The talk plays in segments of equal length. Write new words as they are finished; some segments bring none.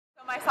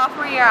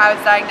Sophomore year, I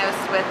was diagnosed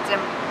with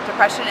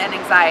depression and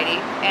anxiety,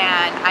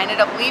 and I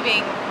ended up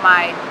leaving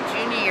my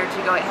junior year to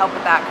go help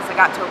with that because I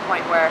got to a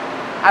point where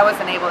I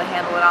wasn't able to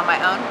handle it on my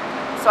own.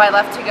 So I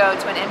left to go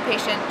to an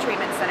inpatient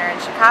treatment center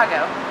in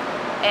Chicago,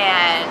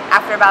 and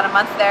after about a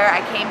month there,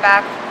 I came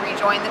back,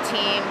 rejoined the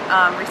team,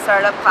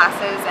 restarted up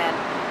classes, and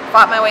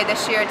fought my way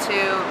this year to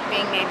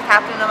being named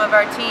captain of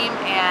our team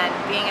and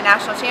being a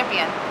national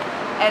champion.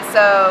 And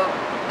so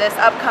this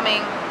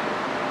upcoming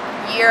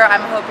year,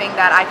 I'm hoping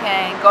that I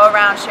can go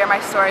around, share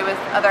my story with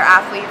other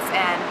athletes,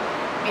 and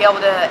be able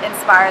to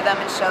inspire them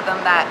and show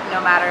them that no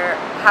matter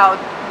how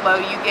low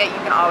you get, you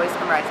can always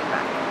come rising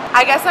back.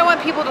 I guess I want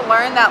people to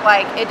learn that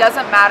it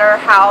doesn't matter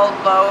how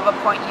low of a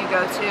point you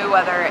go to,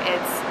 whether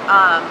it's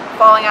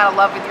falling out of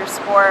love with your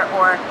sport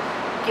or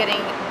getting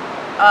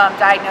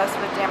diagnosed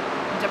with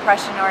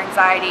depression or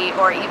anxiety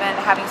or even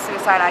having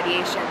suicide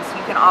ideations.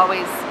 You can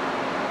always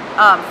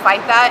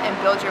fight that and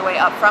build your way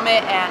up from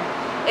it, and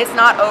it's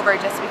not over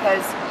just because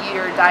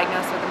you're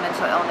diagnosed with a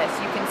mental illness.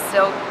 You can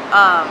still,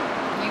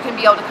 you can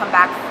be able to come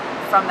back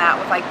from that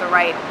with the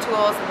right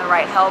tools and the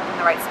right help and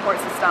the right support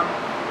system.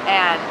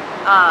 And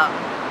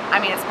I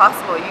mean, it's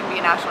possible. You can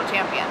be a national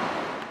champion.